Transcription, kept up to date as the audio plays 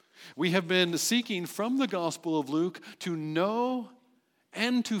We have been seeking from the Gospel of Luke to know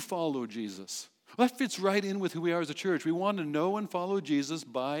and to follow Jesus. Well, that fits right in with who we are as a church. We want to know and follow Jesus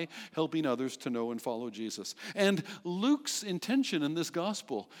by helping others to know and follow Jesus. And Luke's intention in this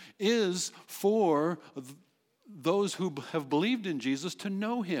gospel is for those who have believed in Jesus to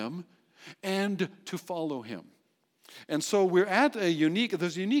know him and to follow him. And so we're at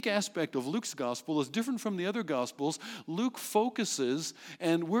there's a unique aspect of Luke's gospel. It's different from the other gospels. Luke focuses,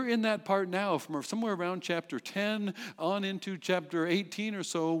 and we're in that part now from somewhere around chapter 10 on into chapter 18 or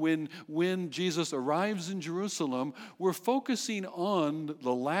so when Jesus arrives in Jerusalem. We're focusing on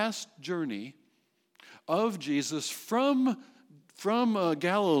the last journey of Jesus from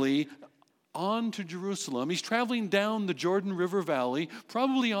Galilee on to Jerusalem. He's traveling down the Jordan River Valley,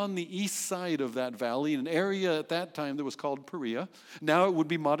 probably on the east side of that valley, an area at that time that was called Perea. Now it would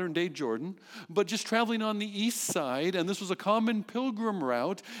be modern-day Jordan, but just traveling on the east side, and this was a common pilgrim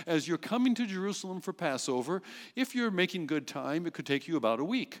route as you're coming to Jerusalem for Passover. If you're making good time, it could take you about a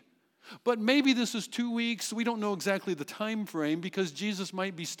week. But maybe this is 2 weeks. We don't know exactly the time frame because Jesus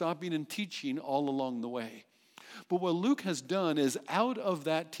might be stopping and teaching all along the way. But what Luke has done is out of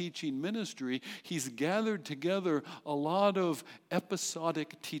that teaching ministry, he's gathered together a lot of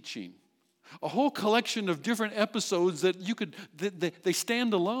episodic teaching. A whole collection of different episodes that they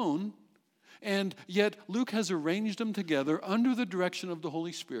stand alone, and yet Luke has arranged them together under the direction of the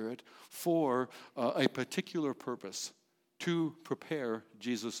Holy Spirit for a particular purpose, to prepare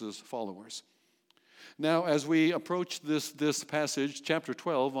Jesus' followers. Now, as we approach this passage, chapter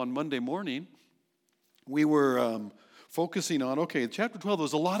 12, on Monday morning, we were focusing on, chapter 12,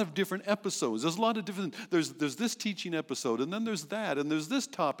 there's a lot of different episodes. There's a lot of different, there's this teaching episode, and then there's that, and there's this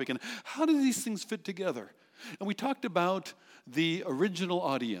topic, and how do these things fit together? And we talked about the original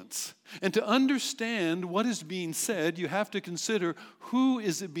audience. And to understand what is being said, you have to consider who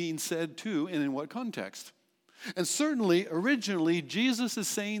is it being said to and in what context. And certainly, originally, Jesus is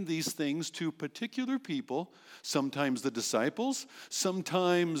saying these things to particular people, sometimes the disciples,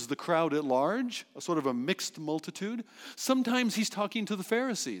 sometimes the crowd at large, a sort of a mixed multitude. Sometimes he's talking to the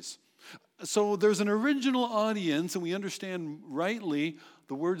Pharisees. So there's an original audience, and we understand rightly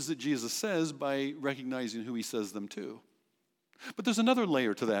the words that Jesus says by recognizing who he says them to. But there's another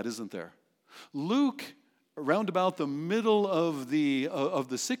layer to that, isn't there? Luke, around about the middle of the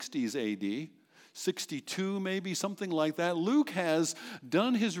 60s AD, 62 maybe, something like that. Luke has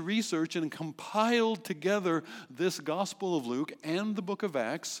done his research and compiled together this Gospel of Luke and the book of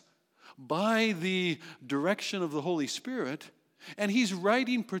Acts by the direction of the Holy Spirit, and he's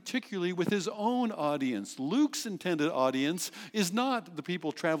writing particularly with his own audience. Luke's intended audience is not the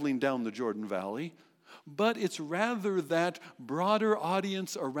people traveling down the Jordan Valley, but it's rather that broader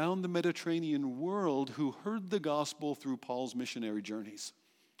audience around the Mediterranean world who heard the gospel through Paul's missionary journeys.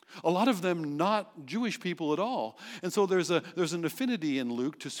 A lot of them not Jewish people at all. And so there's an affinity in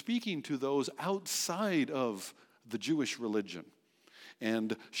Luke to speaking to those outside of the Jewish religion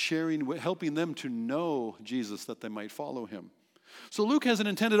and helping them to know Jesus that they might follow him. So Luke has an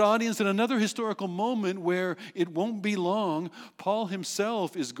intended audience in another historical moment where it won't be long. Paul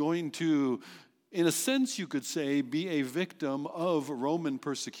himself is going to, in a sense you could say, be a victim of Roman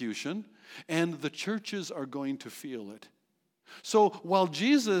persecution, and the churches are going to feel it. So while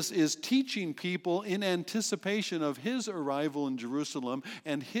Jesus is teaching people in anticipation of his arrival in Jerusalem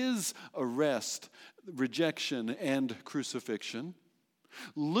and his arrest, rejection, and crucifixion,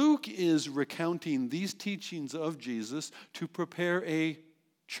 Luke is recounting these teachings of Jesus to prepare a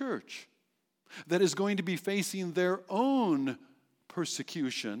church that is going to be facing their own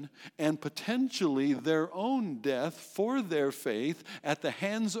persecution and potentially their own death for their faith at the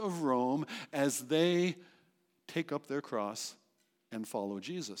hands of Rome as they take up their cross and follow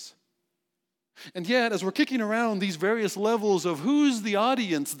Jesus. And yet, as we're kicking around these various levels of who's the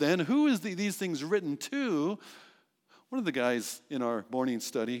audience then, who is these things written to, one of the guys in our morning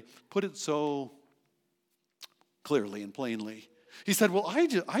study put it so clearly and plainly. He said, well,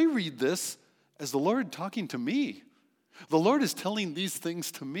 I read this as the Lord talking to me. The Lord is telling these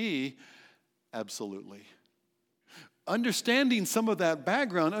things to me. Absolutely. Understanding some of that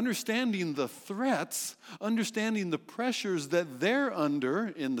background, understanding the threats, understanding the pressures that they're under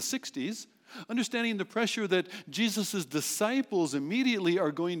in the 60s, understanding the pressure that Jesus' disciples immediately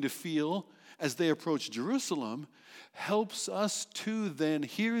are going to feel as they approach Jerusalem, helps us to then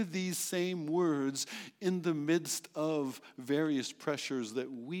hear these same words in the midst of various pressures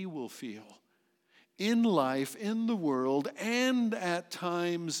that we will feel in life, in the world, and at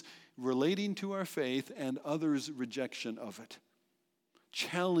times relating to our faith and others' rejection of it,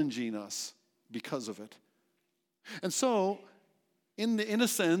 challenging us because of it. And so, In a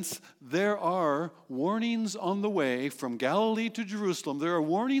sense, there are warnings on the way from Galilee to Jerusalem. There are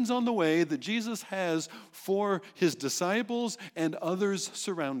warnings on the way that Jesus has for his disciples and others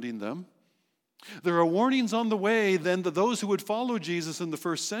surrounding them. There are warnings on the way then that those who would follow Jesus in the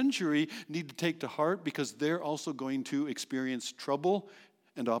first century need to take to heart, because they're also going to experience trouble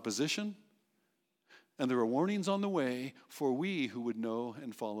and opposition. And there are warnings on the way for we who would know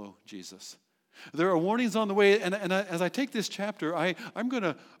and follow Jesus. There are warnings on the way, and as I take this chapter, I'm going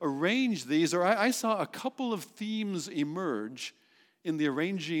to arrange these, or I saw a couple of themes emerge in the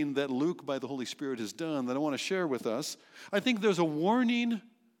arranging that Luke, by the Holy Spirit, has done that I want to share with us. I think there's a warning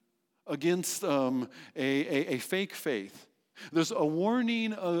against a fake faith. There's a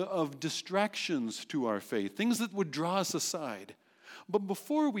warning of distractions to our faith, things that would draw us aside. But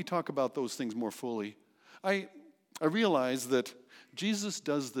before we talk about those things more fully, I realize that Jesus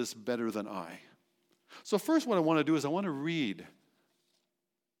does this better than I. So first what I want to do is I want to read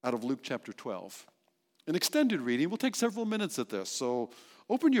out of Luke chapter 12. An extended reading. We'll take several minutes at this. So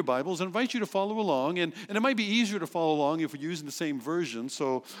open your Bibles. I invite you to follow along. And it might be easier to follow along if we're using the same version.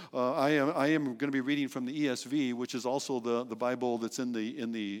 So I am going to be reading from the ESV, which is also the Bible that's in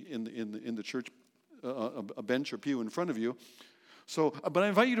the church, a bench or pew in front of you. So, but I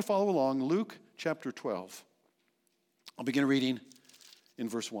invite you to follow along. Luke chapter 12. I'll begin reading in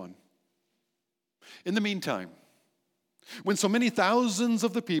verse 1. In the meantime, when so many thousands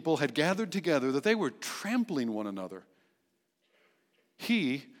of the people had gathered together that they were trampling one another,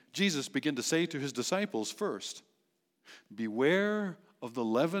 Jesus, began to say to his disciples first, "Beware of the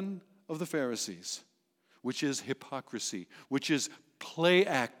leaven of the Pharisees, which is hypocrisy, which is play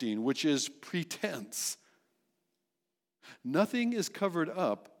acting, which is pretense. Nothing is covered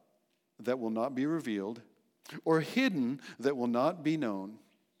up that will not be revealed, or hidden that will not be known.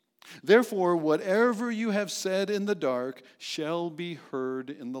 Therefore, whatever you have said in the dark shall be heard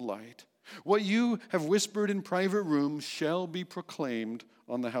in the light. What you have whispered in private rooms shall be proclaimed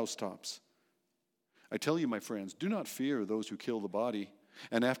on the housetops. I tell you, my friends, do not fear those who kill the body,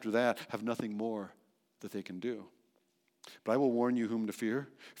 and after that have nothing more that they can do. But I will warn you whom to fear.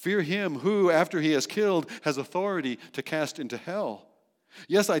 Fear him who, after he has killed, has authority to cast into hell.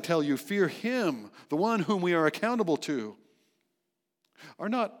 Yes, I tell you, fear him, the one whom we are accountable to. Are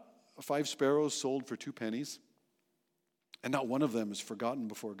not 5 sparrows sold for 2 pennies? And not one of them is forgotten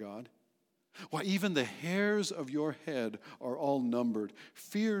before God? Why, even the hairs of your head are all numbered.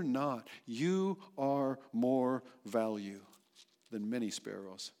 Fear not, you are more value than many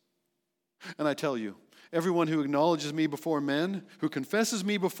sparrows. And I tell you, everyone who acknowledges me before men, who confesses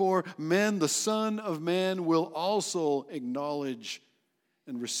me before men, the Son of Man will also acknowledge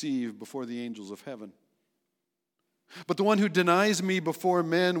and receive before the angels of heaven. But the one who denies me before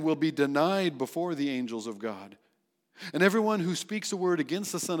men will be denied before the angels of God. And everyone who speaks a word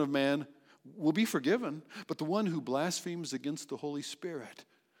against the Son of Man will be forgiven, but the one who blasphemes against the Holy Spirit,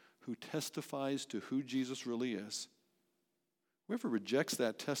 who testifies to who Jesus really is, whoever rejects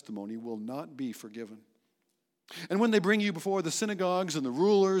that testimony will not be forgiven. And when they bring you before the synagogues and the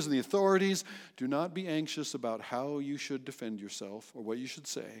rulers and the authorities, do not be anxious about how you should defend yourself or what you should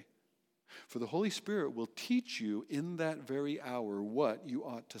say. For the Holy Spirit will teach you in that very hour what you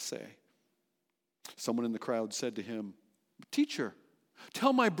ought to say. Someone in the crowd said to him, "Teacher,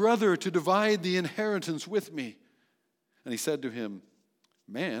 tell my brother to divide the inheritance with me." And he said to him,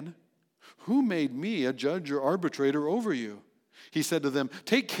 "Man, who made me a judge or arbitrator over you?" He said to them,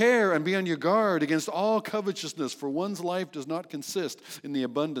 "Take care and be on your guard against all covetousness, for one's life does not consist in the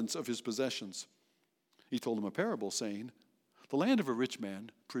abundance of his possessions." He told him a parable, saying, "The land of a rich man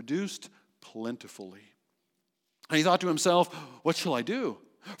produced plentifully. And he thought to himself, 'What shall I do?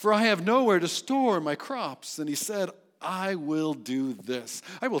 For I have nowhere to store my crops.' And he said, 'I will do this.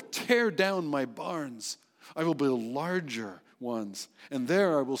 I will tear down my barns. I will build larger ones. And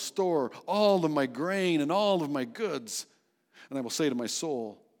there I will store all of my grain and all of my goods. And I will say to my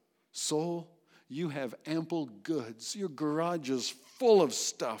soul, Soul, you have ample goods. Your garage is full of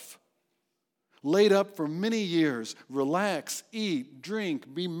stuff, laid up for many years. Relax, eat,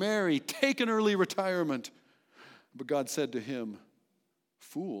 drink, be merry, take an early retirement.' But God said to him,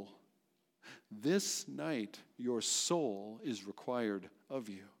 'Fool, this night your soul is required of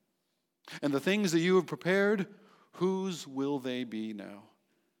you. And the things that you have prepared, whose will they be now?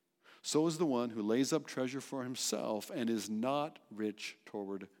 So is the one who lays up treasure for himself and is not rich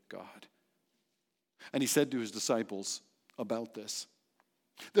toward God.' And he said to his disciples about this,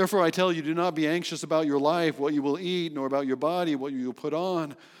 'Therefore I tell you, do not be anxious about your life, what you will eat, nor about your body, what you will put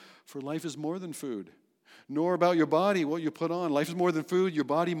on. For life is more than food, nor about your body, what you put on. Life is more than food, your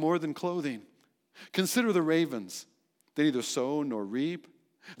body more than clothing. Consider the ravens. They neither sow nor reap.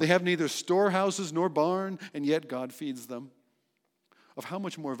 They have neither storehouses nor barn, and yet God feeds them. Of how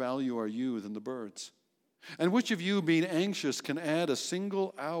much more value are you than the birds? And which of you, being anxious, can add a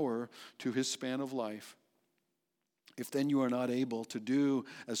single hour to his span of life? If then you are not able to do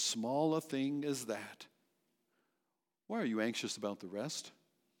as small a thing as that, why are you anxious about the rest?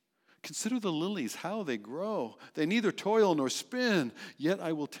 Consider the lilies, how they grow. They neither toil nor spin. Yet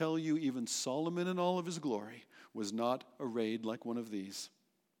I will tell you, even Solomon in all of his glory was not arrayed like one of these.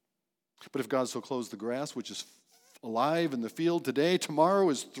 But if God so clothes the grass, which is alive in the field today, tomorrow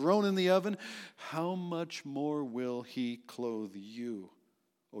is thrown in the oven, how much more will he clothe you,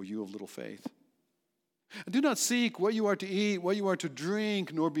 O you of little faith? And do not seek what you are to eat, what you are to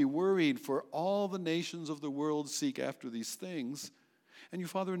drink, nor be worried, for all the nations of the world seek after these things, and your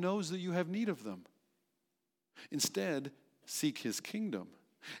Father knows that you have need of them. Instead, seek his kingdom,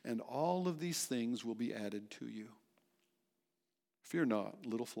 and all of these things will be added to you. Fear not,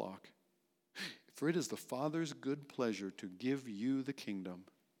 little flock, for it is the Father's good pleasure to give you the kingdom.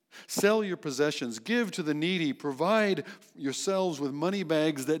 Sell your possessions, give to the needy, provide yourselves with money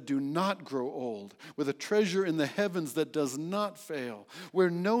bags that do not grow old, with a treasure in the heavens that does not fail, where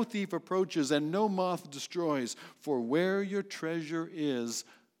no thief approaches and no moth destroys. For where your treasure is,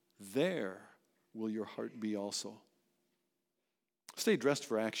 there will your heart be also. Stay dressed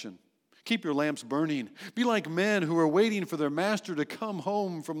for action. Keep your lamps burning. Be like men who are waiting for their master to come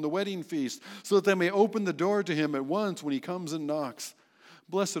home from the wedding feast, so that they may open the door to him at once when he comes and knocks.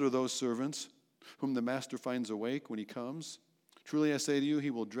 Blessed are those servants whom the master finds awake when he comes. Truly I say to you, he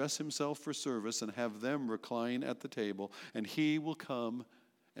will dress himself for service and have them recline at the table, and he will come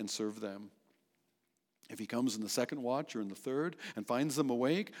and serve them. If he comes in the second watch or in the third and finds them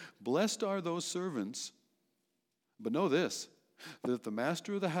awake, blessed are those servants. But know this, that if the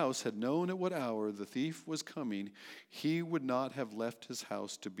master of the house had known at what hour the thief was coming, he would not have left his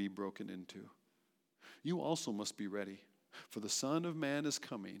house to be broken into. You also must be ready, for the Son of Man is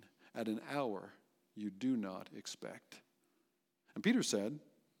coming at an hour you do not expect. And Peter said,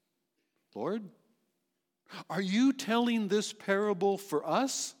 Lord, are you telling this parable for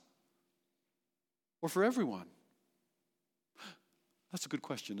us or for everyone? That's a good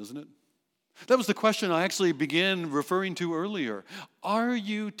question, isn't it? That was the question I actually began referring to earlier. Are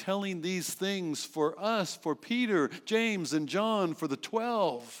you telling these things for us, for Peter, James, and John, for the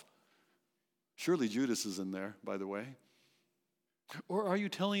 12? Surely Judas is in there, by the way. Or are you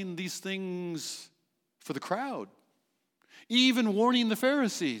telling these things for the crowd, even warning the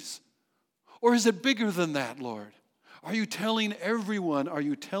Pharisees? Or is it bigger than that, Lord? Are you telling everyone? Are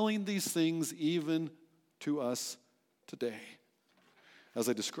you telling these things even to us today? As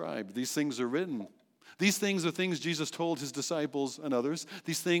I described, these things are written. These things are things Jesus told his disciples and others.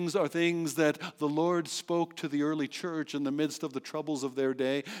 These things are things that the Lord spoke to the early church in the midst of the troubles of their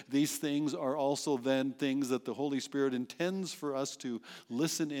day. These things are also then things that the Holy Spirit intends for us to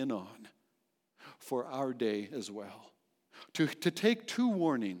listen in on for our day as well. To take two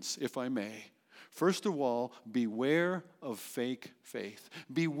warnings, if I may. First of all, beware of fake faith.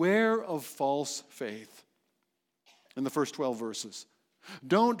 Beware of false faith. In the first 12 verses.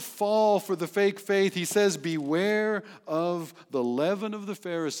 Don't fall for the fake faith. He says, beware of the leaven of the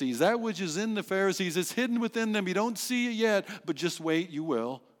Pharisees. That which is in the Pharisees is hidden within them. You don't see it yet, but just wait, you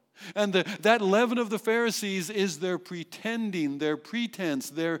will. And that leaven of the Pharisees is their pretending, their pretense,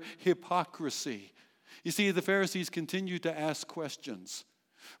 their hypocrisy. You see, the Pharisees continue to ask questions.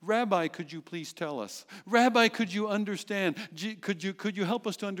 Rabbi, could you please tell us? Rabbi, could you understand? Could you help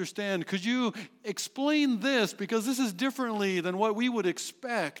us to understand? Could you explain this? Because this is differently than what we would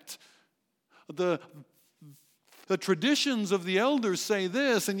expect. The traditions of the elders say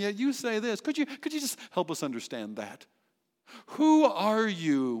this, and yet you say this. Could you just help us understand that? Who are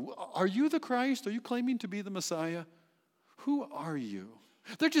you? Are you the Christ? Are you claiming to be the Messiah? Who are you?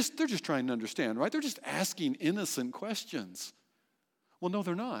 They're just trying to understand, right? They're just asking innocent questions. Well, no,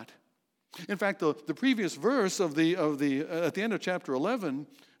 they're not. In fact, the previous verse at the end of chapter 11,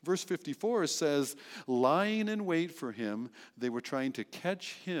 verse 54 says, lying in wait for him, they were trying to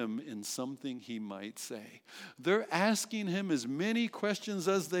catch him in something he might say. They're asking him as many questions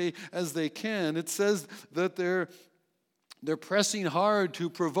as they can. It says that they're pressing hard to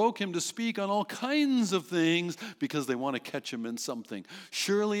provoke him to speak on all kinds of things because they want to catch him in something.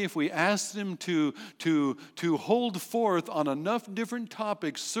 Surely if we asked him to hold forth on enough different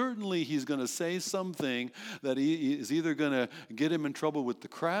topics, certainly he's going to say something that he is either going to get him in trouble with the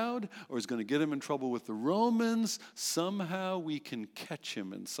crowd or is going to get him in trouble with the Romans. Somehow we can catch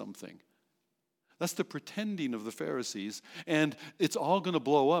him in something. That's the pretending of the Pharisees, and it's all going to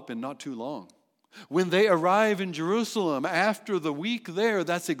blow up in not too long. When they arrive in Jerusalem after the week there,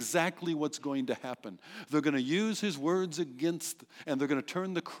 that's exactly what's going to happen. They're going to use his words against, and they're going to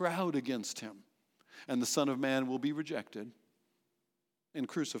turn the crowd against him. And the Son of Man will be rejected and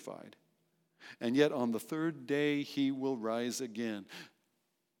crucified. And yet on the third day, he will rise again.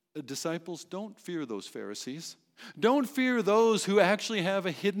 Disciples, don't fear those Pharisees. Don't fear those who actually have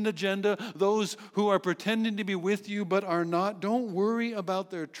a hidden agenda, those who are pretending to be with you but are not. Don't worry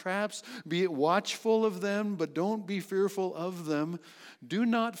about their traps. Be watchful of them, but don't be fearful of them. Do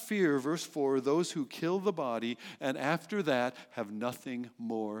not fear, verse 4, those who kill the body and after that have nothing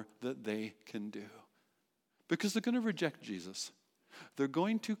more that they can do. Because they're going to reject Jesus. They're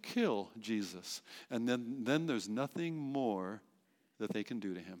going to kill Jesus. And then there's nothing more that they can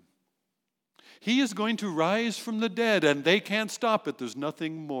do to him. He is going to rise from the dead, and they can't stop it. There's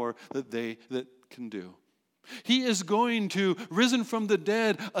nothing more that can do. He is going to, risen from the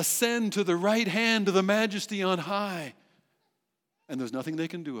dead, ascend to the right hand of the majesty on high. And there's nothing they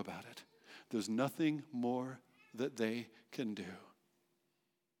can do about it. There's nothing more that they can do.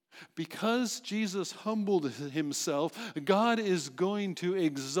 Because Jesus humbled himself, God is going to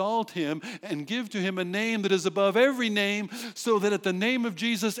exalt him and give to him a name that is above every name, so that at the name of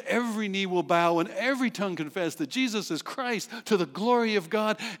Jesus every knee will bow and every tongue confess that Jesus is Christ, to the glory of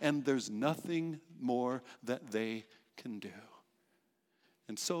God, and there's nothing more that they can do.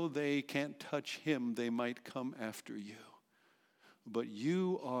 And so they can't touch him. They might come after you. But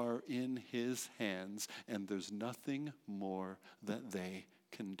you are in his hands, and there's nothing more that they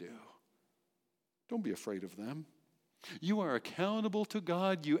can do. Don't be afraid of them. You are accountable to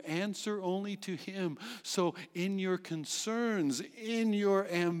God. You answer only to him. So in your concerns, in your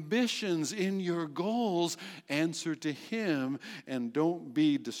ambitions, in your goals, answer to him, and don't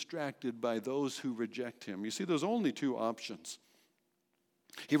be distracted by those who reject him. You see, there's only two options.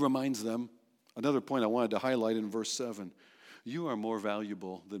 He reminds them, another point I wanted to highlight in verse 7, you are more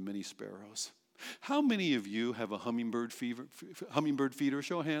valuable than many sparrows. How many of you have a hummingbird feeder?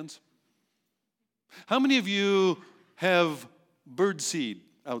 Show of hands. How many of you have bird seed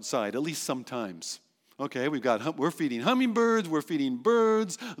outside, at least sometimes? Okay, we're feeding hummingbirds, we're feeding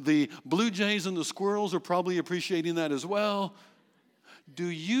birds. The blue jays and the squirrels are probably appreciating that as well. Do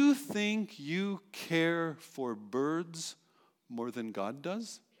you think you care for birds more than God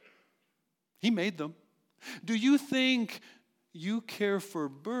does? He made them. Do you think you care for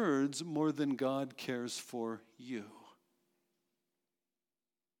birds more than God cares for you?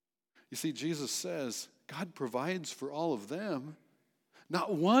 You see, Jesus says God provides for all of them.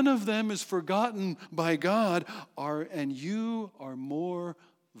 Not one of them is forgotten by God, and you are more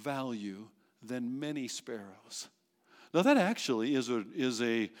value than many sparrows. Now that actually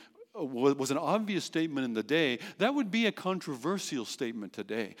was an obvious statement in the day. That would be a controversial statement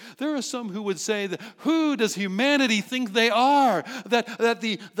today. There are some who would say that who does humanity think they are? That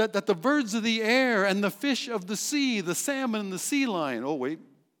the birds of the air and the fish of the sea, the salmon and the sea lion. Oh wait,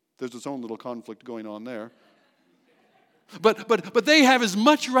 there's its own little conflict going on there. But they have as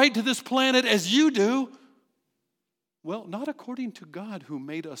much right to this planet as you do. Well, not according to God who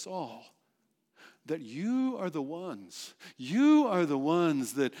made us all. That you are the ones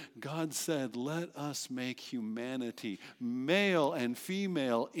that God said, let us make humanity, male and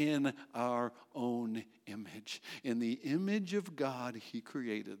female, in our own image. In the image of God, he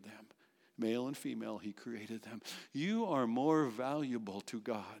created them. Male and female, he created them. You are more valuable to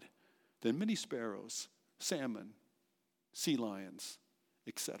God than many sparrows, salmon, sea lions,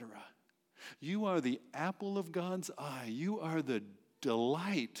 etc. You are the apple of God's eye. You are the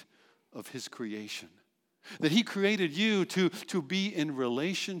delight of his creation. That he created you to be in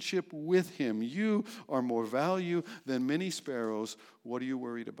relationship with him. You are more value than many sparrows. What are you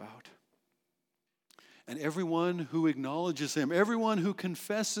worried about? And everyone who acknowledges him, everyone who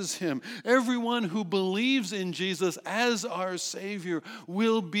confesses him, everyone who believes in Jesus as our Savior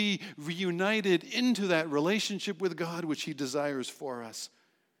will be reunited into that relationship with God which he desires for us.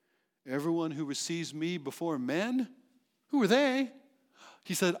 Everyone who receives me before men, who are they?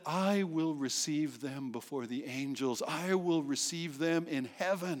 He said, I will receive them before the angels. I will receive them in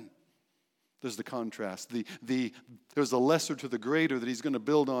heaven. There's the contrast. There's the lesser to the greater that he's going to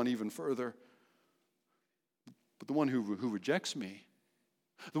build on even further. But the one who rejects me,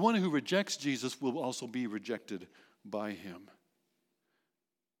 the one who rejects Jesus will also be rejected by him.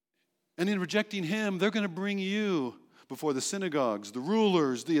 And in rejecting him, they're going to bring you before the synagogues, the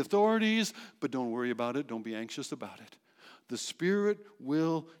rulers, the authorities. But don't worry about it. Don't be anxious about it. The Spirit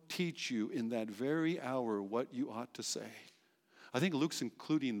will teach you in that very hour what you ought to say. I think Luke's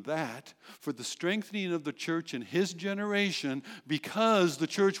including that for the strengthening of the church in his generation because the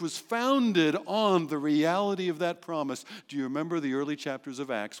church was founded on the reality of that promise. Do you remember the early chapters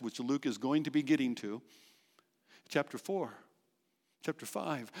of Acts, which Luke is going to be getting to? Chapter 4, chapter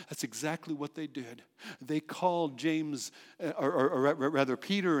 5, that's exactly what they did. They called James, or rather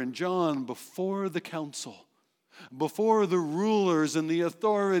Peter and John before the council, before the rulers and the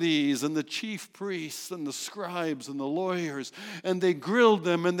authorities and the chief priests and the scribes and the lawyers, and they grilled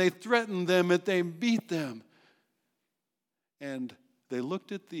them and they threatened them and they beat them. And they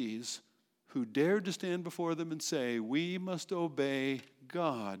looked at these who dared to stand before them and say, we must obey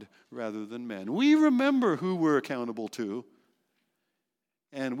God rather than men. We remember who we're accountable to,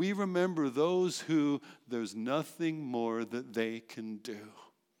 and we remember those who there's nothing more that they can do.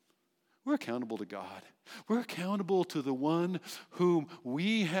 We're accountable to God. We're accountable to the one whom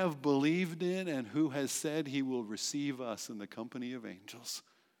we have believed in and who has said he will receive us in the company of angels.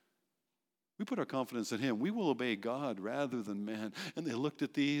 We put our confidence in him. We will obey God rather than man. And they looked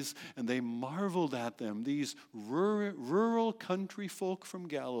at these and they marveled at them, these rural country folk from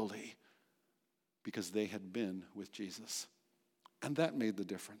Galilee, because they had been with Jesus. And that made the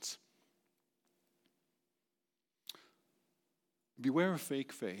difference. Beware of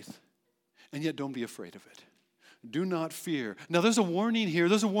fake faith. And yet don't be afraid of it. Do not fear. Now there's a warning here.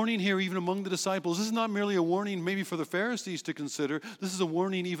 There's a warning here even among the disciples. This is not merely a warning maybe for the Pharisees to consider. This is a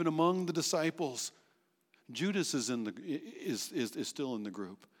warning even among the disciples. Judas is still in the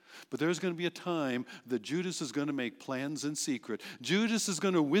group. But there's going to be a time that Judas is going to make plans in secret. Judas is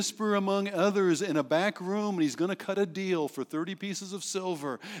going to whisper among others in a back room, and he's going to cut a deal for 30 pieces of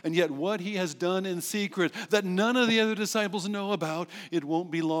silver. And yet what he has done in secret that none of the other disciples know about, it won't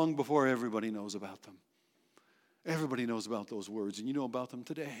be long before everybody knows about them. Everybody knows about those words, and you know about them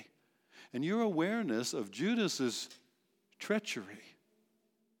today. And your awareness of Judas's treachery,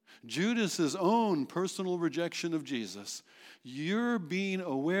 Judas's own personal rejection of Jesus, your being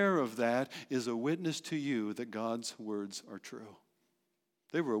aware of that is a witness to you that God's words are true.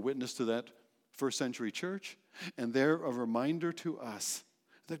 They were a witness to that first century church, and they're a reminder to us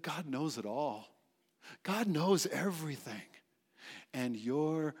that God knows it all. God knows everything, and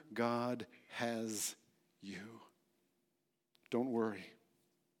your God has you. Don't worry.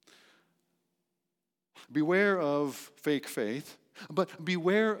 Beware of fake faith, but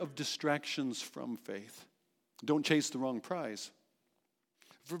beware of distractions from faith. Don't chase the wrong prize.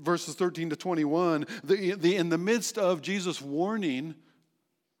 Verses 13 to 21, in the midst of Jesus' warning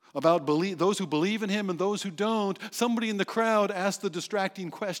about those who believe in him and those who don't, somebody in the crowd asked the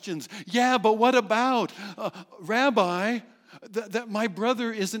distracting questions. Yeah, but what about, Rabbi, that my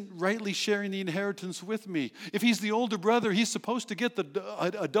brother isn't rightly sharing the inheritance with me? If he's the older brother, he's supposed to get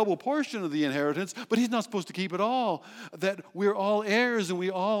a double portion of the inheritance, but he's not supposed to keep it all. That we're all heirs and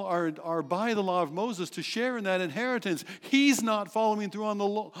we all are by the law of Moses to share in that inheritance. He's not following through on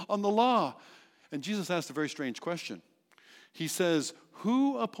the law. And Jesus asked a very strange question. He says,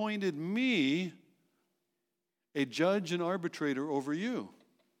 who appointed me a judge and arbitrator over you?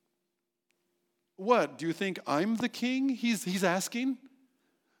 What, do you think I'm the king? He's asking.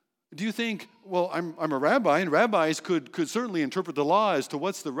 Do you think, well, I'm a rabbi, and rabbis could certainly interpret the law as to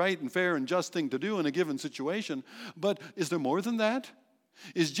what's the right and fair and just thing to do in a given situation. But is there more than that?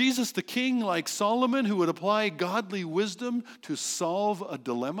 Is Jesus the king like Solomon who would apply godly wisdom to solve a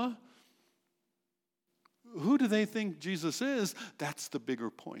dilemma? Who do they think Jesus is? That's the bigger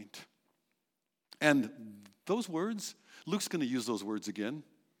point. And those words, Luke's going to use those words again.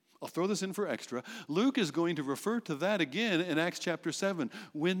 I'll throw this in for extra. Luke is going to refer to that again in Acts chapter 7,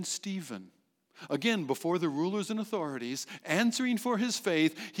 when Stephen, again before the rulers and authorities, answering for his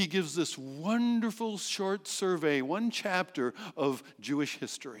faith, he gives this wonderful short survey, one chapter of Jewish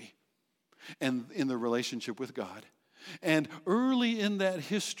history and in the relationship with God. And early in that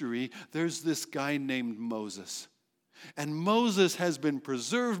history, there's this guy named Moses. And Moses has been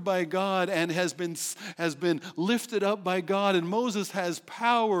preserved by God and has been lifted up by God. And Moses has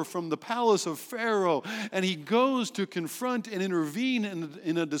power from the palace of Pharaoh. And he goes to confront and intervene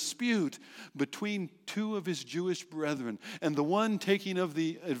in a dispute between two of his Jewish brethren. And the one taking of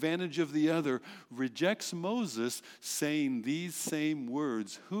the advantage of the other rejects Moses, saying these same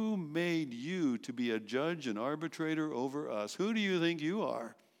words, "Who made you to be a judge and arbitrator over us? Who do you think you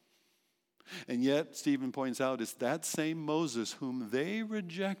are?" And yet, Stephen points out, it's that same Moses whom they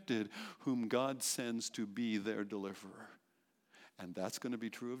rejected, whom God sends to be their deliverer. And that's going to be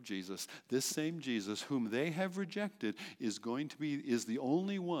true of Jesus. This same Jesus whom they have rejected is the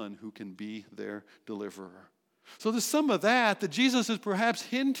only one who can be their deliverer. So there's some of that Jesus is perhaps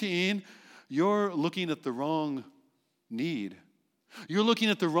hinting, you're looking at the wrong need You're looking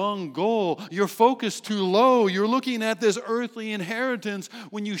at the wrong goal. You're focused too low. You're looking at this earthly inheritance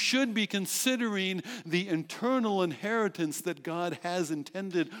when you should be considering the eternal inheritance that God has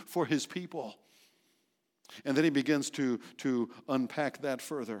intended for his people. And then he begins to unpack that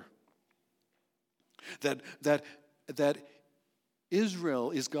further. That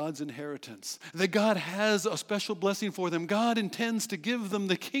Israel is God's inheritance. That God has a special blessing for them. God intends to give them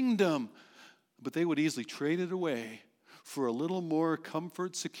the kingdom. But they would easily trade it away for a little more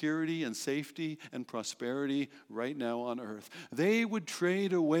comfort, security, and safety and prosperity right now on earth. They would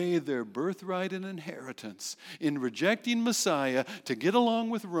trade away their birthright and inheritance in rejecting Messiah to get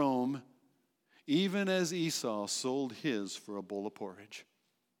along with Rome, even as Esau sold his for a bowl of porridge.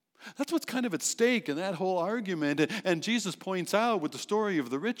 That's what's kind of at stake in that whole argument. And Jesus points out with the story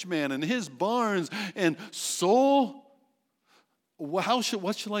of the rich man and his barns and soul. What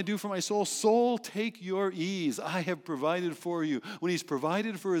shall I do for my soul? Soul, take your ease. I have provided for you. When he's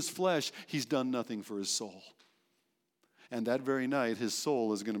provided for his flesh, he's done nothing for his soul. And that very night, his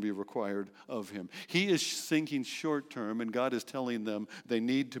soul is going to be required of him. He is thinking short term, and God is telling them they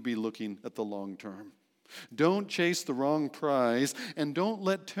need to be looking at the long term. Don't chase the wrong prize, and don't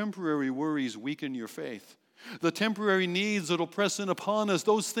let temporary worries weaken your faith. The temporary needs that will press in upon us,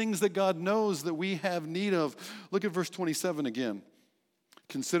 those things that God knows that we have need of. Look at verse 27 again.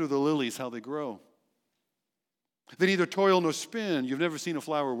 Consider the lilies, how they grow. They neither toil nor spin. You've never seen a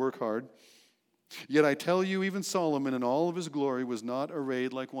flower work hard. Yet I tell you, even Solomon in all of his glory was not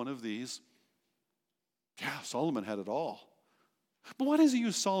arrayed like one of these. Yeah, Solomon had it all. But why does he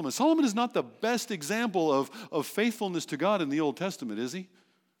use Solomon? Solomon is not the best example of faithfulness to God in the Old Testament, is he?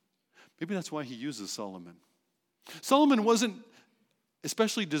 Maybe that's why he uses Solomon. Solomon wasn't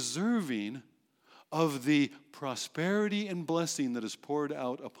especially deserving of the prosperity and blessing that is poured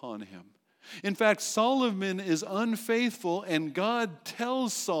out upon him. In fact, Solomon is unfaithful, and God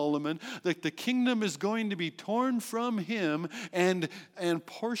tells Solomon that the kingdom is going to be torn from him, and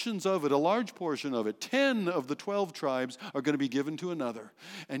portions of it, a large portion of it, 10 of the 12 tribes are going to be given to another.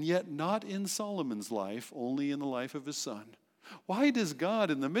 And yet not in Solomon's life, only in the life of his son. Why does God,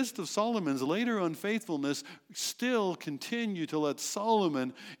 in the midst of Solomon's later unfaithfulness, still continue to let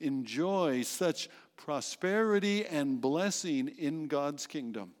Solomon enjoy such prosperity and blessing in God's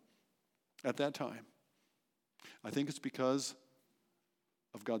kingdom at that time? I think it's because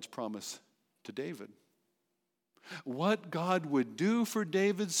of God's promise to David. What God would do for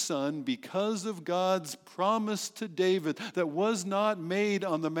David's son because of God's promise to David that was not made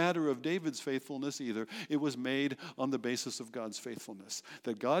on the matter of David's faithfulness either. It was made on the basis of God's faithfulness.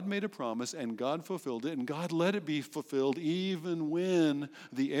 That God made a promise and God fulfilled it, and God let it be fulfilled even when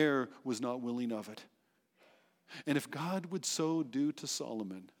the heir was not willing of it. And if God would so do to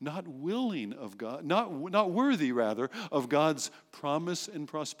Solomon, not willing of God, not worthy rather of God's promise and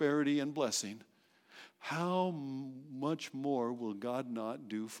prosperity and blessing, how much more will God not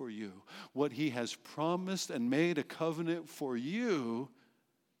do for you? What he has promised and made a covenant for you,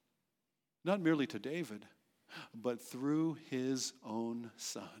 not merely to David, but through his own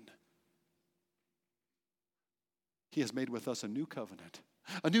son. He has made with us a new covenant.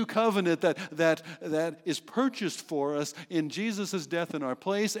 A new covenant that is purchased for us in Jesus' death in our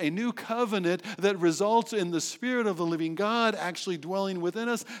place. A new covenant that results in the Spirit of the living God actually dwelling within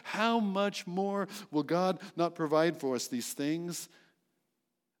us. How much more will God not provide for us these things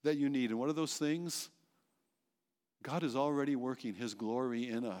that you need? And what are those things? God is already working his glory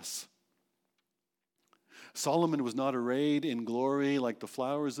in us. Solomon was not arrayed in glory like the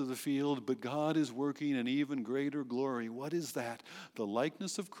flowers of the field, but God is working an even greater glory. What is that? The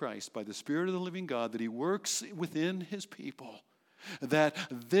likeness of Christ by the Spirit of the living God, that he works within his people. That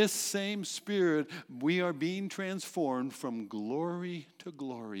this same Spirit, we are being transformed from glory to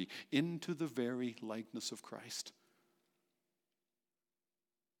glory into the very likeness of Christ.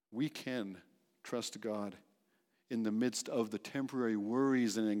 We can trust God in the midst of the temporary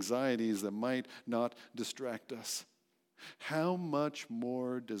worries and anxieties that might not distract us. How much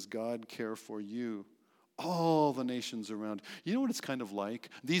more does God care for you? All the nations around. You know what it's kind of like?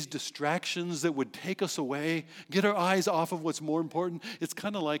 These distractions that would take us away, get our eyes off of what's more important. It's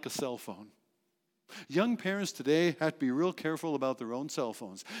kind of like a cell phone. Young parents today have to be real careful about their own cell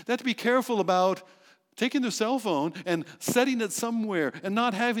phones. They have to be careful about taking their cell phone and setting it somewhere and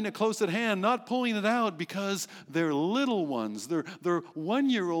not having it close at hand, not pulling it out because their little ones, their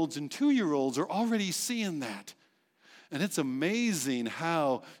 1-year-olds and 2-year-olds are already seeing that. And it's amazing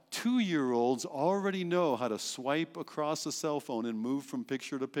how 2-year-olds already know how to swipe across a cell phone and move from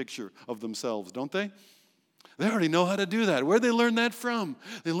picture to picture of themselves, don't they? They already know how to do that. Where'd they learn that from?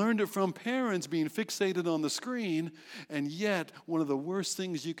 They learned it from parents being fixated on the screen. And yet, one of the worst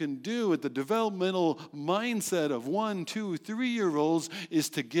things you can do at the developmental mindset of 1, 2, 3-year-olds is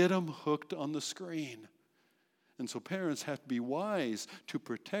to get them hooked on the screen. And so parents have to be wise to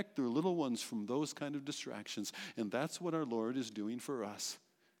protect their little ones from those kind of distractions. And that's what our Lord is doing for us.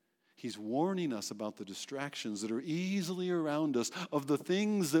 He's warning us about the distractions that are easily around us, of the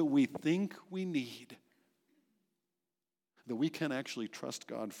things that we think we need, that we can actually trust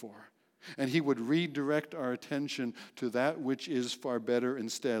God for. And he would redirect our attention to that which is far better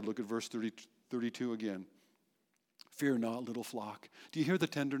instead. Look at verse 32 again. Fear not, little flock. Do you hear the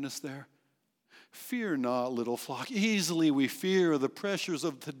tenderness there? Fear not, little flock. Easily we fear the pressures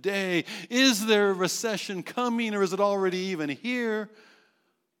of today. Is there a recession coming, or is it already even here?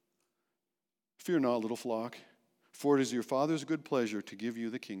 Fear not, little flock, for it is your Father's good pleasure to give you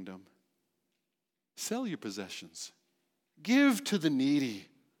the kingdom. Sell your possessions. Give to the needy.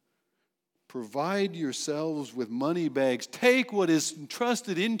 Provide yourselves with money bags. Take what is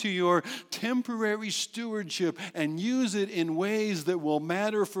entrusted into your temporary stewardship and use it in ways that will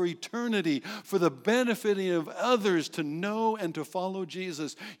matter for eternity, for the benefit of others to know and to follow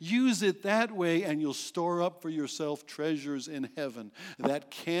Jesus. Use it that way, and you'll store up for yourself treasures in heaven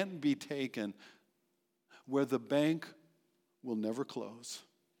that can't be taken, where the bank will never close.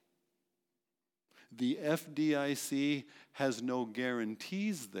 The FDIC has no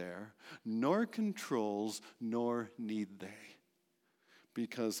guarantees there, nor controls, nor need they,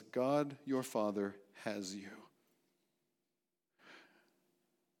 because God, your Father, has you.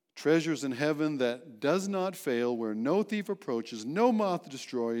 Treasures in heaven that does not fail, where no thief approaches, no moth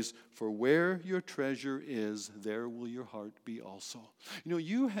destroys, for where your treasure is, there will your heart be also. You know,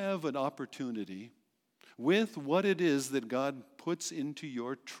 you have an opportunity with what it is that God puts into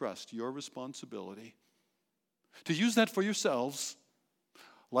your trust, your responsibility, to use that for yourselves,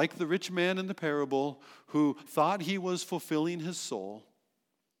 like the rich man in the parable who thought he was fulfilling his soul.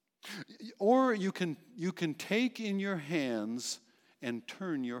 Or you can take in your hands and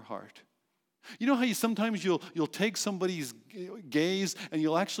turn your heart. You know how sometimes you'll take somebody's gaze and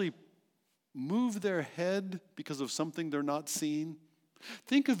you'll actually move their head because of something they're not seeing?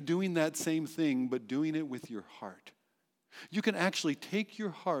 Think of doing that same thing, but doing it with your heart. You can actually take your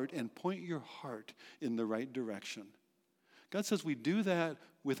heart and point your heart in the right direction. God says we do that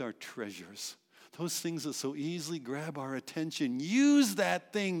with our treasures. Those things that so easily grab our attention. Use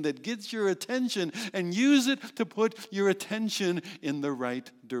that thing that gets your attention and use it to put your attention in the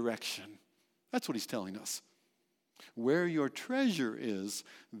right direction. That's what he's telling us. Where your treasure is,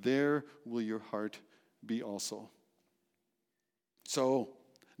 there will your heart be also. So,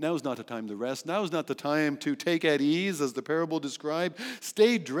 now is not the time to rest. Now is not the time to take at ease, as the parable described.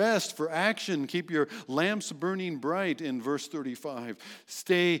 Stay dressed for action. Keep your lamps burning bright in verse 35.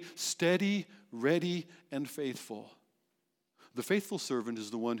 Stay steady, ready, and faithful. The faithful servant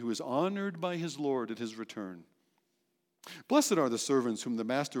is the one who is honored by his Lord at his return. Blessed are the servants whom the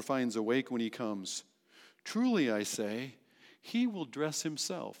master finds awake when he comes. Truly, I say, he will dress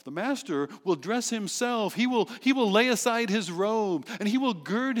himself. The master will dress himself. He will lay aside his robe, and he will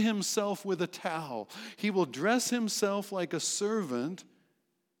gird himself with a towel. He will dress himself like a servant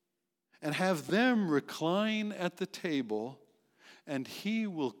and have them recline at the table, and he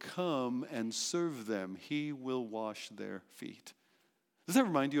will come and serve them. He will wash their feet. Does that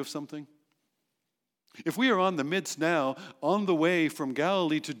remind you of something? If we are on the midst now, on the way from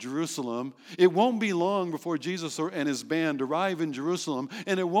Galilee to Jerusalem, it won't be long before Jesus and his band arrive in Jerusalem,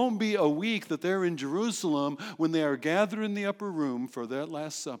 and it won't be a week that they're in Jerusalem when they are gathered in the upper room for that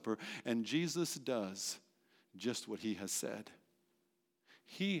Last Supper, and Jesus does just what he has said.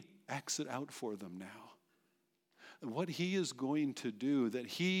 He acts it out for them now. What he is going to do, that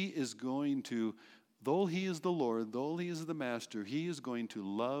he is going to, though he is the Lord, though he is the Master, he is going to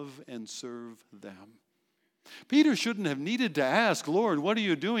love and serve them. Peter shouldn't have needed to ask, Lord, what are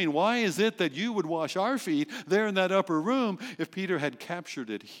you doing? Why is it that you would wash our feet there in that upper room, if Peter had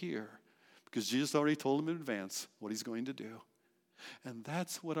captured it here? Because Jesus already told him in advance what he's going to do. And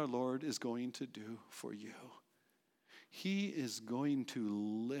that's what our Lord is going to do for you. He is going to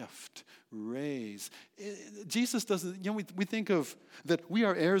lift, raise. Jesus doesn't, we think of that we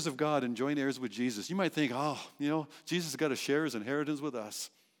are heirs of God and joint heirs with Jesus. You might think, Jesus has got to share his inheritance with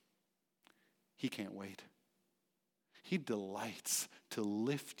us. He can't wait. He delights to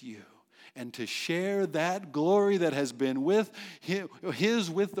lift you and to share that glory that has been with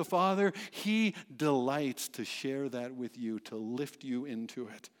the Father. He delights to share that with you, to lift you into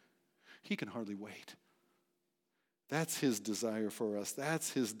it. He can hardly wait. That's his desire for us.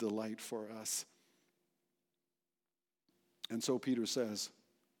 That's his delight for us. And so Peter says,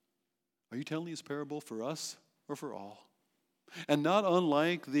 are you telling this parable for us or for all? And not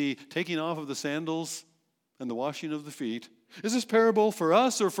unlike the taking off of the sandals and the washing of the feet, is this parable for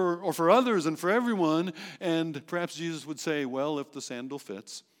us or for others and for everyone? And perhaps Jesus would say, well, if the sandal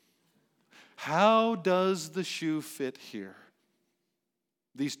fits. How does the shoe fit here?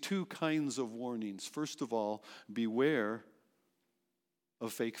 These two kinds of warnings. First of all, beware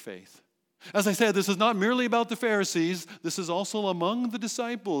of fake faith. As I said, this is not merely about the Pharisees. This is also among the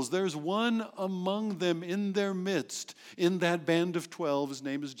disciples. There's one among them in their midst, in that band of 12. His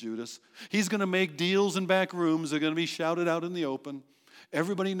name is Judas. He's going to make deals in back rooms. They're going to be shouted out in the open.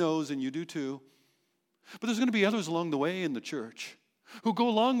 Everybody knows, and you do too. But there's going to be others along the way in the church who go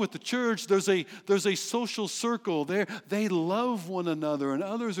along with the church. There's a social circle. They love one another, and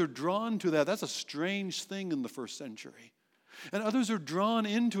others are drawn to that. That's a strange thing in the first century. And others are drawn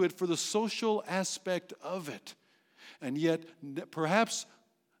into it for the social aspect of it. And yet, perhaps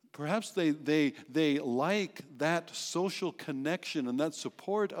they like that social connection and that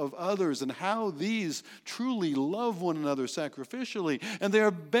support of others and how these truly love one another sacrificially. And they are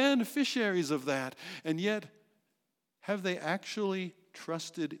beneficiaries of that. And yet, have they actually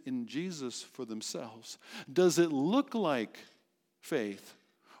trusted in Jesus for themselves? Does it look like faith,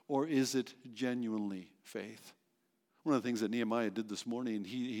 or is it genuinely faith? One of the things that Nehemiah did this morning,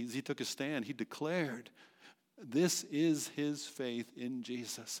 he took a stand. He declared this is his faith in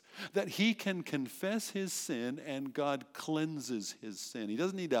Jesus, that he can confess his sin and God cleanses his sin. He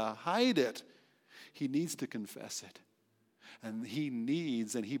doesn't need to hide it. He needs to confess it. And he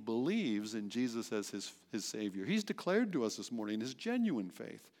needs and he believes in Jesus as his Savior. He's declared to us this morning his genuine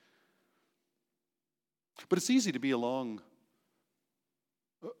faith. But it's easy to be along,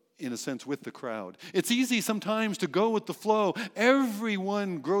 in a sense, with the crowd. It's easy sometimes to go with the flow.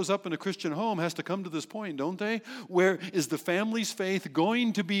 Everyone grows up in a Christian home has to come to this point, don't they? Where is the family's faith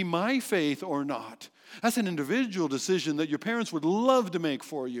going to be my faith or not? That's an individual decision that your parents would love to make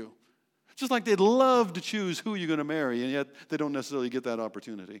for you. Just like they'd love to choose who you're going to marry, and yet they don't necessarily get that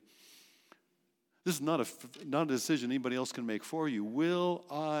opportunity. This is not a decision anybody else can make for you. Will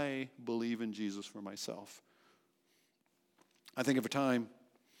I believe in Jesus for myself? I think of a time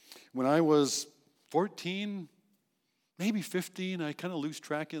when I was 14, maybe 15, I kind of lose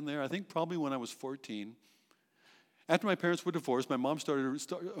track in there. I think probably when I was 14. After my parents were divorced, my mom returned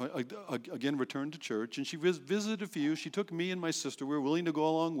to church, and she visited a few. She took me and my sister. We were willing to go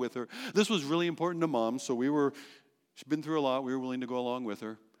along with her. This was really important to Mom, so she'd been through a lot. We were willing to go along with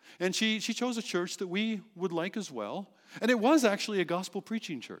her. And she chose a church that we would like as well, and it was actually a gospel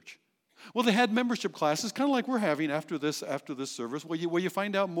preaching church. Well, they had membership classes, kind of like we're having after this service, where you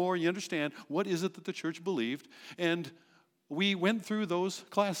find out more and you understand what is it that the church believed. And we went through those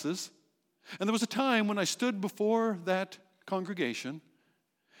classes. And there was a time when I stood before that congregation,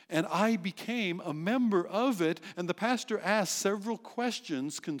 and I became a member of it, and the pastor asked several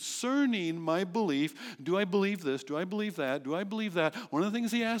questions concerning my belief. Do I believe this? Do I believe that? Do I believe that? One of the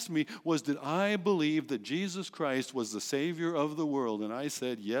things he asked me was, did I believe that Jesus Christ was the Savior of the world? And I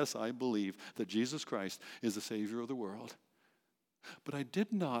said, yes, I believe that Jesus Christ is the Savior of the world. But I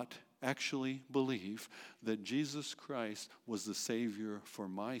did not actually believe that Jesus Christ was the Savior for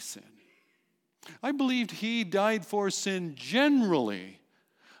my sin. I believed he died for sin generally.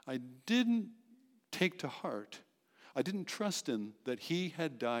 I didn't take to heart, I didn't trust in that he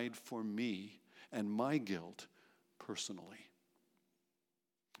had died for me and my guilt personally.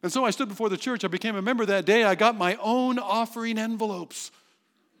 And so I stood before the church. I became a member that day. I got my own offering envelopes.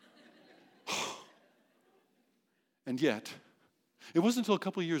 And yet, it wasn't until a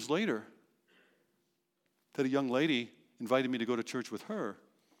couple of years later that a young lady invited me to go to church with her.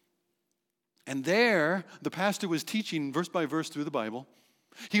 And there, the pastor was teaching verse by verse through the Bible.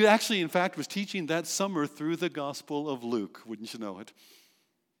 He actually, in fact, was teaching that summer through the Gospel of Luke, wouldn't you know it?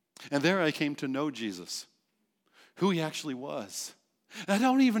 And there I came to know Jesus, who he actually was. And I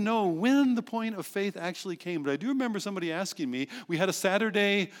don't even know when the point of faith actually came, but I do remember somebody asking me, we had a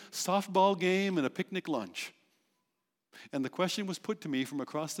Saturday softball game and a picnic lunch. And the question was put to me from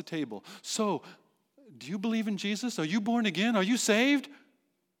across the table, so, do you believe in Jesus? Are you born again? Are you saved?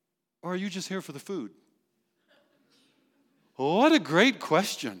 Or are you just here for the food? What a great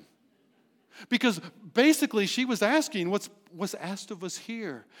question. Because basically she was asking what's asked of us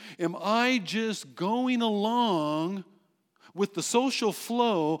here. Am I just going along with the social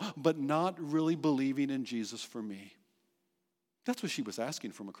flow but not really believing in Jesus for me? That's what she was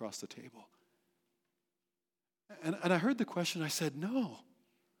asking from across the table. And I heard the question. I said, no,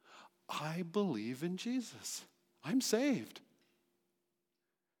 I believe in Jesus. I'm saved.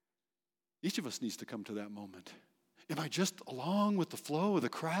 Each of us needs to come to that moment. Am I just along with the flow of the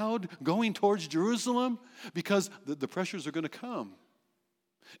crowd going towards Jerusalem? Because the pressures are going to come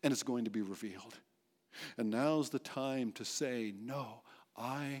and it's going to be revealed. And now's the time to say, no,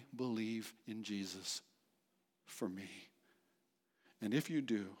 I believe in Jesus for me. And if you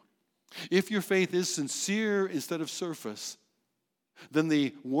do, if your faith is sincere instead of surface, then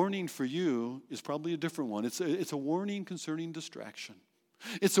the warning for you is probably a different one. It's a warning concerning distraction.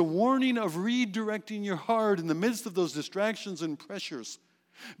 It's a warning of redirecting your heart in the midst of those distractions and pressures.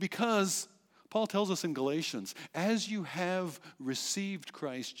 Because Paul tells us in Galatians, as you have received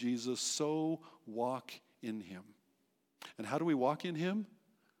Christ Jesus, so walk in him. And how do we walk in him?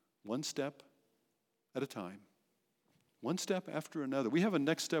 One step at a time. One step after another. We have a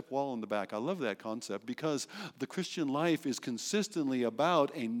next step wall in the back. I love that concept because the Christian life is consistently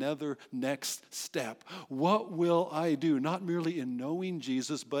about another next step. What will I do? Not merely in knowing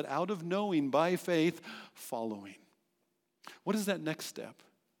Jesus, but out of knowing by faith, following. What is that next step?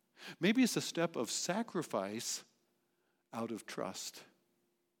 Maybe it's a step of sacrifice out of trust.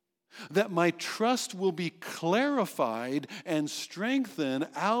 That my trust will be clarified and strengthened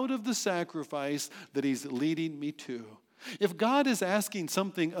out of the sacrifice that he's leading me to. If God is asking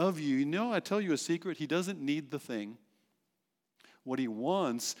something of you, I tell you a secret, he doesn't need the thing. What he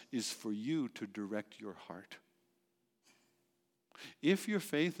wants is for you to direct your heart. If your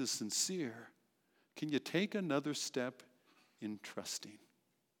faith is sincere, can you take another step in trusting?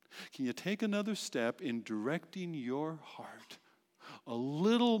 Can you take another step in directing your heart a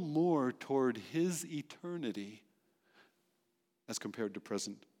little more toward his eternity as compared to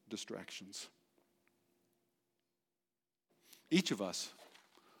present distractions? Each of us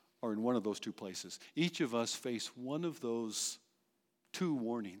are in one of those two places. Each of us face one of those two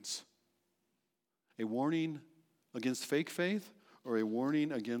warnings. A warning against fake faith or a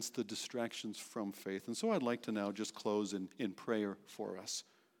warning against the distractions from faith. And so I'd like to now just close in prayer for us.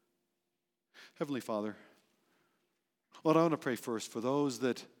 Heavenly Father, Lord, I want to pray first for those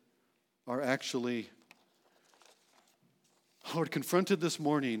that are actually, Lord, confronted this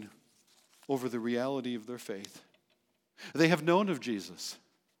morning over the reality of their faith. They have known of Jesus.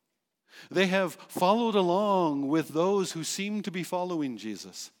 They have followed along with those who seem to be following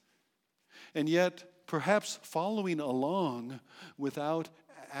Jesus. And yet, perhaps following along without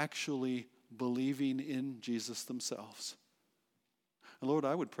actually believing in Jesus themselves. And Lord,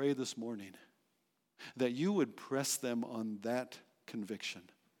 I would pray this morning that you would press them on that conviction.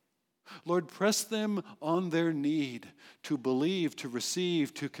 Lord, press them on their need to believe, to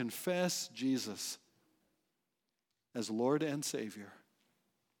receive, to confess Jesus as Lord and Savior.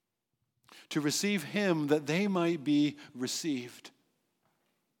 To receive him that they might be received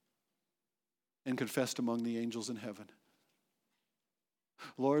and confessed among the angels in heaven.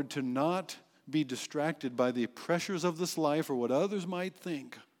 Lord, to not be distracted by the pressures of this life or what others might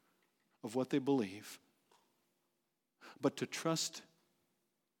think of what they believe, but to trust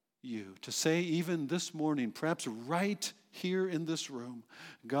you, to say even this morning, perhaps right here in this room,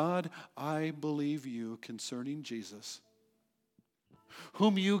 God, I believe you concerning Jesus,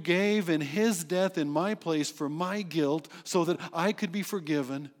 whom you gave in his death in my place for my guilt so that I could be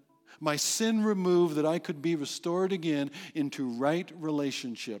forgiven, my sin removed, that I could be restored again into right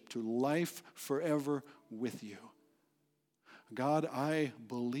relationship, to life forever with you. God, I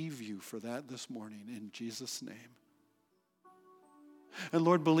believe you for that this morning in Jesus' name. And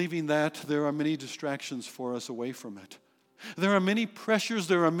Lord, believing that, there are many distractions for us away from it. There are many pressures,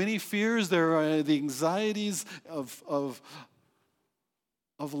 there are many fears, there are the anxieties of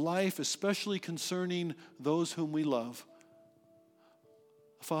life, especially concerning those whom we love.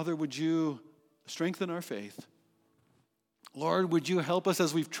 Father, would you strengthen our faith? Lord, would you help us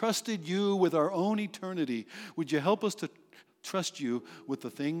as we've trusted you with our own eternity? Would you help us to trust you with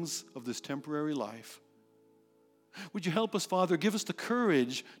the things of this temporary life? Would you help us, Father, give us the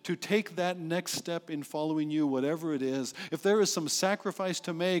courage to take that next step in following you, whatever it is. If there is some sacrifice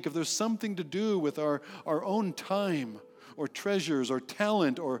to make, if there's something to do with our own time or treasures or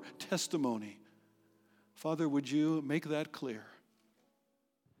talent or testimony, Father, would you make that clear?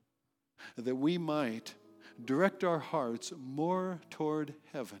 That we might direct our hearts more toward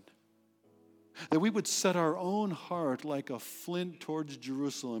heaven. That we would set our own heart like a flint towards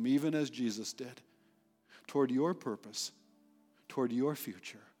Jerusalem, even as Jesus did, toward your purpose, toward your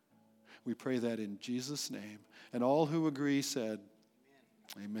future. We pray that in Jesus' name. And all who agree said,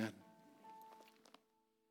 Amen.